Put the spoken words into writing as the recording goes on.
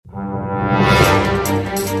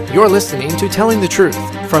You're listening to Telling the Truth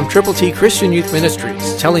from Triple T Christian Youth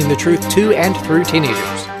Ministries, telling the truth to and through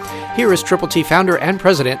teenagers. Here is Triple T founder and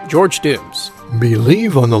president, George Dooms.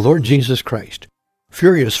 Believe on the Lord Jesus Christ.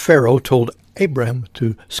 Furious Pharaoh told Abram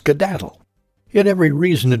to skedaddle. He had every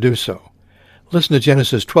reason to do so. Listen to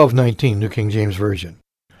Genesis 12:19, New King James Version.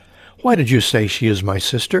 Why did you say she is my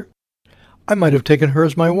sister? I might have taken her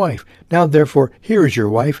as my wife. Now, therefore, here is your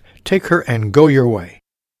wife. Take her and go your way.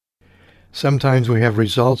 Sometimes we have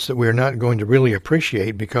results that we are not going to really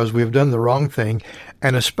appreciate because we have done the wrong thing,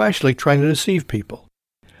 and especially trying to deceive people.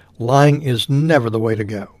 Lying is never the way to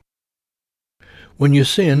go. When you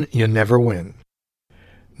sin, you never win.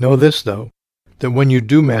 Know this, though, that when you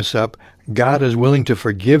do mess up, God is willing to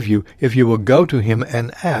forgive you if you will go to Him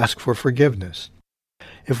and ask for forgiveness.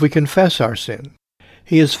 If we confess our sin,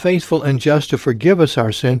 He is faithful and just to forgive us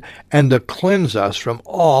our sin and to cleanse us from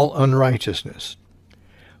all unrighteousness.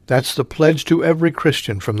 That's the pledge to every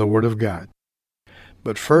Christian from the Word of God.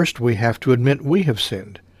 But first we have to admit we have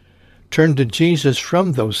sinned, turn to Jesus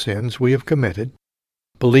from those sins we have committed,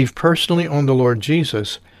 believe personally on the Lord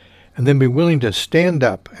Jesus, and then be willing to stand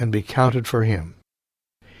up and be counted for Him.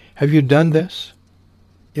 Have you done this?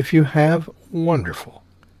 If you have, wonderful.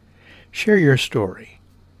 Share your story.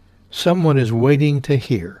 Someone is waiting to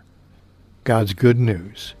hear God's good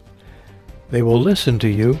news. They will listen to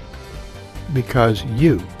you because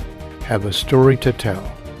you have a story to tell.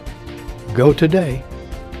 Go today.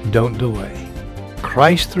 Don't delay.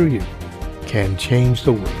 Christ through you can change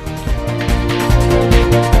the world.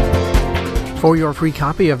 For your free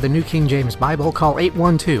copy of the New King James Bible, call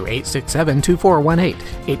 812-867-2418,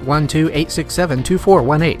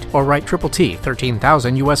 812-867-2418, or write Triple T,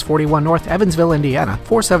 13,000 U.S. 41 North, Evansville, Indiana,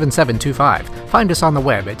 47725. Find us on the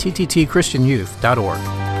web at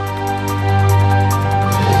tttchristianyouth.org.